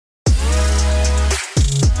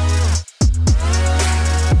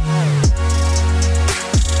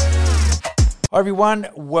Hi everyone,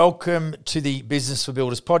 welcome to the Business for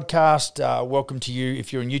Builders podcast. Welcome to you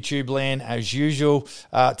if you're in YouTube land as usual.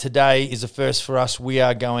 Today is a first for us. We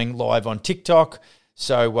are going live on TikTok.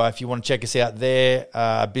 So if you want to check us out there,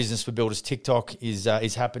 Business for Builders TikTok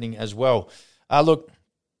is happening as well. Look,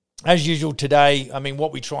 as usual today, I mean,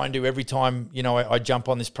 what we try and do every time, I jump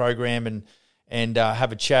on this program and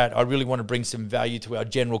have a chat, I really want to bring some value to our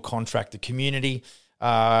general contractor community.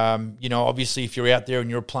 Obviously if you're out there and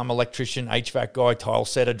you're a plumber, electrician, HVAC guy, tile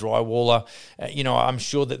setter, drywaller, I'm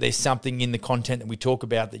sure that there's something in the content that we talk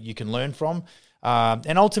about that you can learn from.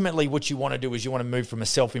 And ultimately what you want to do is you want to move from a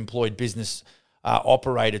self-employed business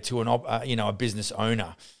operator to a business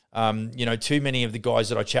owner. Too many of the guys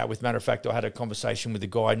that I chat with, matter of fact, I had a conversation with a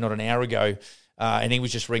guy not an hour ago, and he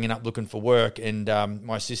was just ringing up looking for work. And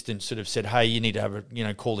my assistant sort of said, hey, you need to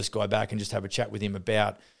have call this guy back and just have a chat with him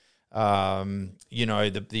about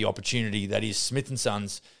the opportunity that is Smith &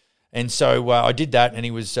 Sons. And so I did that, and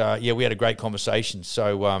he was, we had a great conversation.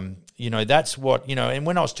 So, that's what, and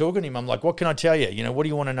when I was talking to him, I'm like, what can I tell you? What do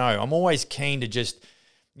you want to know? I'm always keen to just,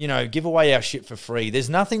 give away our shit for free. There's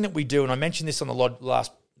nothing that we do, and I mentioned this on the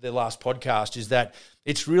last podcast, is that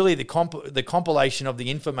it's really the compilation of the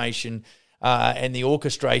information and the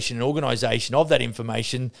orchestration and organization of that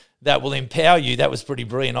information that will empower you. That was pretty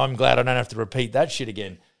brilliant. I'm glad I don't have to repeat that shit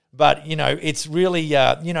again. But, it's really,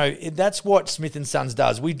 that's what Smith & Sons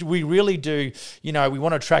does. We really do, we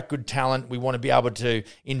want to attract good talent. We want to be able to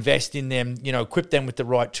invest in them, equip them with the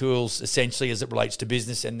right tools, essentially, as it relates to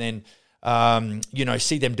business, and then,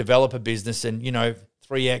 see them develop a business and, 3X,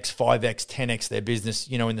 5X, 10X their business,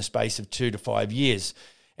 in the space of 2 to 5 years,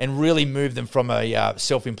 and really move them from a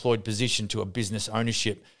self-employed position to a business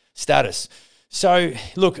ownership status. So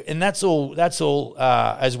look, and that's all,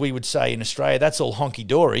 as we would say in Australia, that's all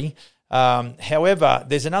honky-dory. However,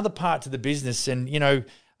 there's another part to the business, and,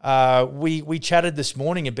 we chatted this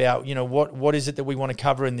morning about, what is it that we want to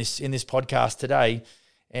cover in this podcast today.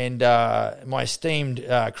 And my esteemed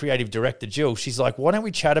creative director, Jill, she's like, why don't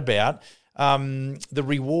we chat about the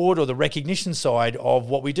reward or the recognition side of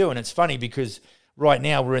what we do? And it's funny because right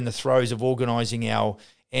now we're in the throes of organising our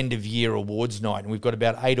end-of-year awards night, and we've got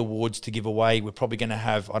about 8 awards to give away. We're probably going to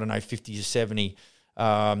have, 50 to 70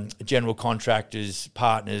 general contractors,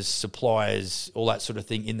 partners, suppliers, all that sort of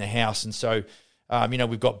thing in the house. And so,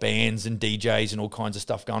 we've got bands and DJs and all kinds of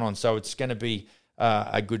stuff going on. So it's going to be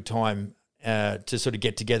a good time to sort of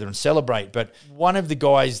get together and celebrate. But one of the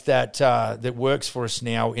guys that works for us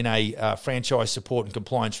now in a franchise support and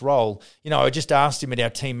compliance role, I just asked him at our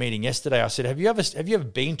team meeting yesterday, I said, have you ever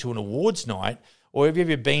been to an awards night, or have you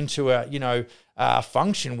ever been to a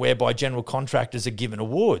function whereby general contractors are given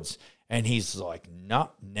awards? And he's like,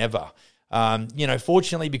 no, never.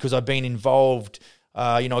 Fortunately, because I've been involved,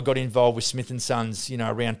 I got involved with Smith & Sons,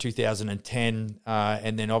 around 2010,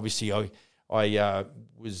 and then obviously I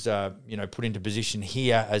was put into position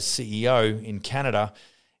here as CEO in Canada,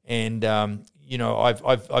 and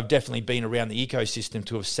I've definitely been around the ecosystem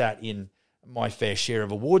to have sat in my fair share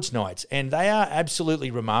of awards nights, and they are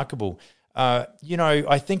absolutely remarkable.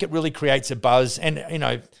 I think it really creates a buzz, and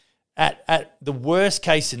at the worst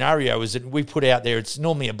case scenario is that we put out there, it's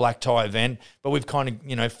normally a black tie event, but we've kind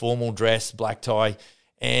of formal dress, black tie.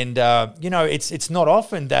 And, it's not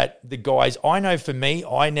often that the guys, I know for me,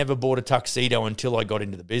 I never bought a tuxedo until I got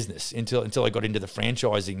into the business, until I got into the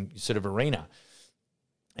franchising sort of arena.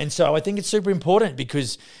 And so I think it's super important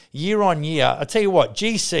because year on year, I tell you what,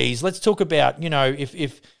 GCs, let's talk about,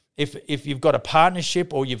 if you've got a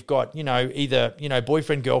partnership, or you've got, either,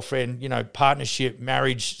 boyfriend, girlfriend, partnership,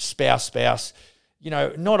 marriage, spouse,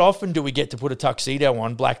 not often do we get to put a tuxedo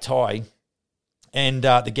on, black tie, and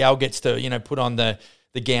the gal gets to, put on the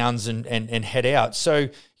gowns and head out. So,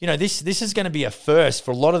 this is going to be a first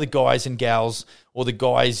for a lot of the guys and gals, or the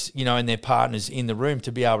guys, and their partners in the room,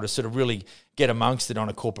 to be able to sort of really get amongst it on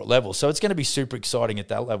a corporate level. So it's going to be super exciting at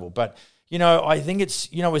that level. But, I think it's,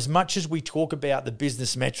 as much as we talk about the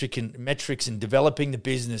business metrics and developing the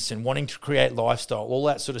business and wanting to create lifestyle, all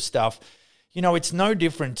that sort of stuff, it's no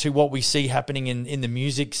different to what we see happening in the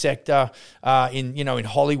music sector, in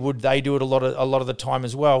Hollywood. They do it a lot of the time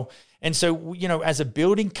as well. And so, as a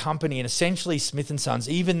building company, and essentially Smith & Sons,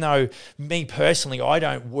 even though me personally, I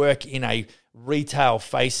don't work in a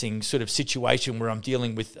retail-facing sort of situation where I'm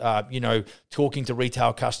dealing with, talking to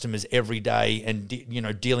retail customers every day and,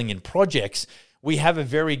 dealing in projects, we have a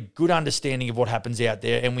very good understanding of what happens out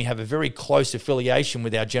there, and we have a very close affiliation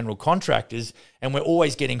with our general contractors, and we're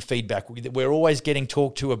always getting feedback. We're always getting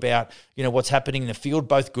talked to about, what's happening in the field,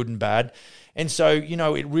 both good and bad. And so,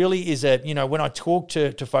 it really is when I talk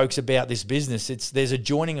to folks about this business, there's a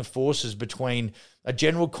joining of forces between a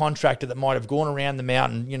general contractor that might have gone around the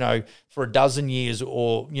mountain, for a dozen years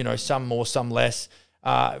or, some more, some less,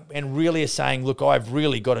 and really are saying, look, I've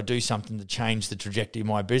really got to do something to change the trajectory of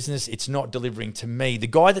my business. It's not delivering to me. The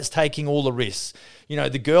guy that's taking all the risks,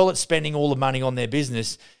 the girl that's spending all the money on their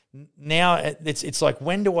business, now it's like,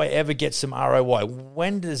 when do I ever get some ROI?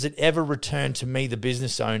 When does it ever return to me, the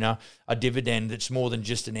business owner, a dividend that's more than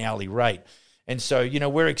just an hourly rate? And so,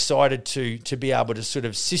 we're excited to be able to sort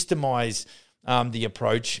of systemize the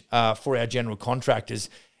approach for our general contractors.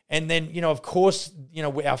 And then, of course,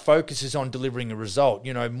 our focus is on delivering a result,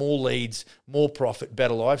 more leads, more profit,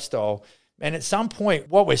 better lifestyle. And at some point,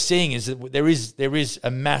 what we're seeing is that there is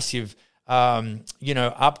a massive,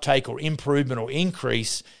 uptake or improvement or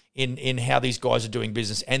increase in how these guys are doing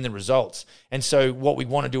business and the results. And so what we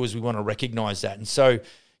want to do is we want to recognize that. And so,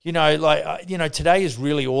 today is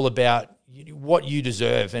really all about what you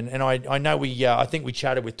deserve. And I know I think we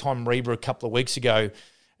chatted with Tom Reber a couple of weeks ago.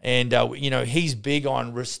 And, he's big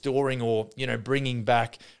on restoring or, bringing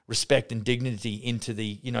back respect and dignity into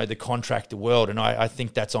the, the contractor world. And I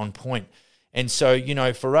think that's on point. And so,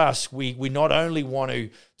 for us, we not only want to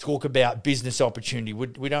talk about business opportunity,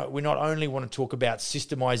 we not only want to talk about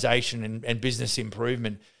systemization and business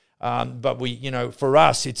improvement, but for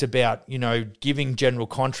us, it's about, giving general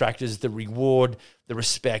contractors the reward, the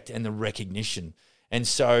respect, and the recognition. And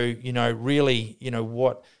so, really,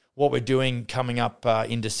 what we're doing coming up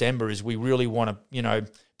in December is we really want to,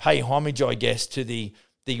 pay homage, I guess, to the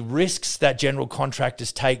risks that general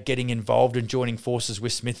contractors take getting involved and joining forces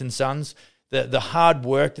with Smith & Sons, the hard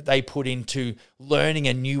work that they put into learning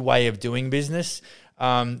a new way of doing business,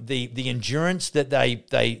 the endurance that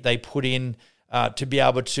they put in to be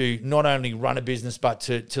able to not only run a business but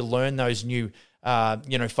to learn those new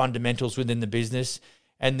fundamentals within the business,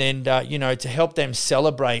 and then to help them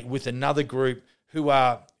celebrate with another group who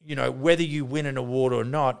are, whether you win an award or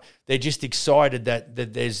not, they're just excited that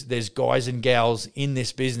there's guys and gals in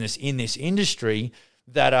this business, in this industry,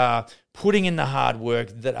 that are putting in the hard work,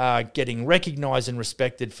 that are getting recognized and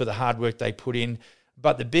respected for the hard work they put in.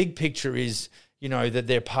 But the big picture is, that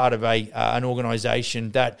they're part of an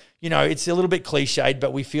organization that, it's a little bit cliched,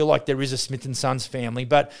 but we feel like there is a Smith & Sons family.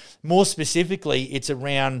 But more specifically, it's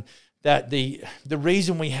around that the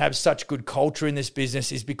reason we have such good culture in this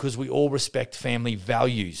business is because we all respect family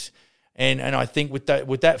values. And I think with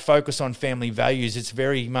that focus on family values, it's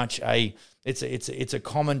very much it's a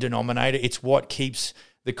common denominator. It's what keeps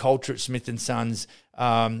the culture at Smith & Sons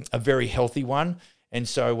a very healthy one. And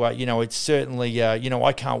so, it's certainly,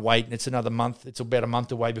 I can't wait. It's another month. It's about a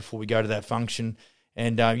month away before we go to that function.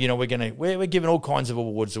 And, we're giving all kinds of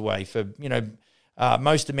awards away for,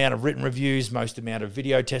 most amount of written reviews, most amount of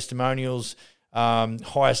video testimonials,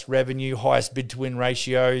 highest revenue, highest bid-to-win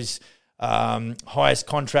ratios, highest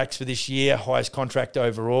contracts for this year, highest contract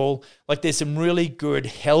overall. Like, there's some really good,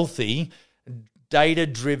 healthy,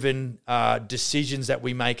 data-driven decisions that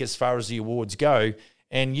we make as far as the awards go.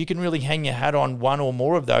 And you can really hang your hat on one or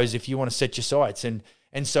more of those if you want to set your sights. And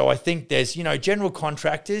so I think there's, general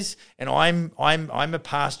contractors, and I'm a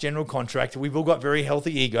past general contractor. We've all got very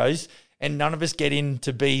healthy egos. And none of us get in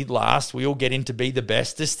to be last. We all get in to be the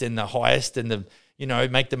bestest and the highest and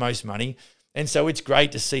make the most money. And so it's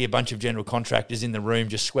great to see a bunch of general contractors in the room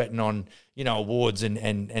just sweating on, awards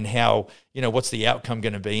and how, what's the outcome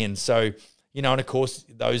going to be. And so, and of course,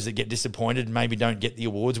 those that get disappointed and maybe don't get the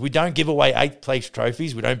awards. We don't give away 8th place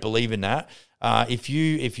trophies. We don't believe in that. If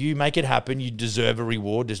you make it happen, you deserve a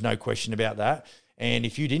reward. There's no question about that. And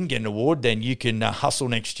if you didn't get an award, then you can hustle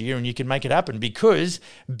next year and you can make it happen, because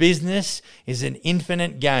business is an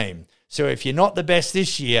infinite game. So if you're not the best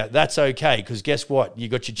this year, that's okay, because guess what? You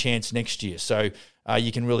got your chance next year. So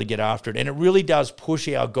you can really get after it. And it really does push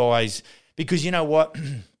our guys, because you know what?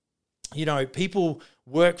 People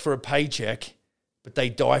work for a paycheck, but they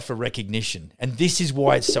die for recognition. And this is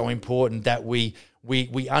why it's so important that we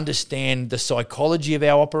understand the psychology of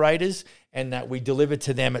our operators, and that we deliver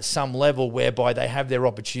to them at some level whereby they have their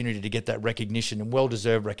opportunity to get that recognition, and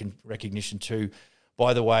well-deserved recognition too,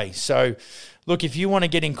 by the way. So, look, if you want to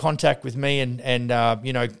get in contact with me and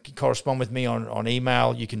correspond with me on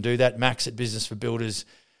email, you can do that,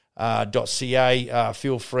 max@businessforbuilders.ca.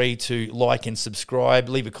 Feel free to like and subscribe.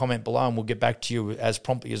 Leave a comment below, and we'll get back to you as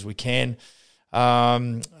promptly as we can.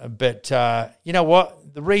 But you know what?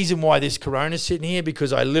 The reason why this Corona's sitting here,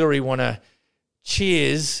 because I literally want to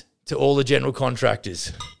cheers to all the general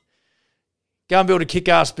contractors. Go and build a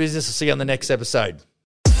kick-ass business. I'll see you on the next episode.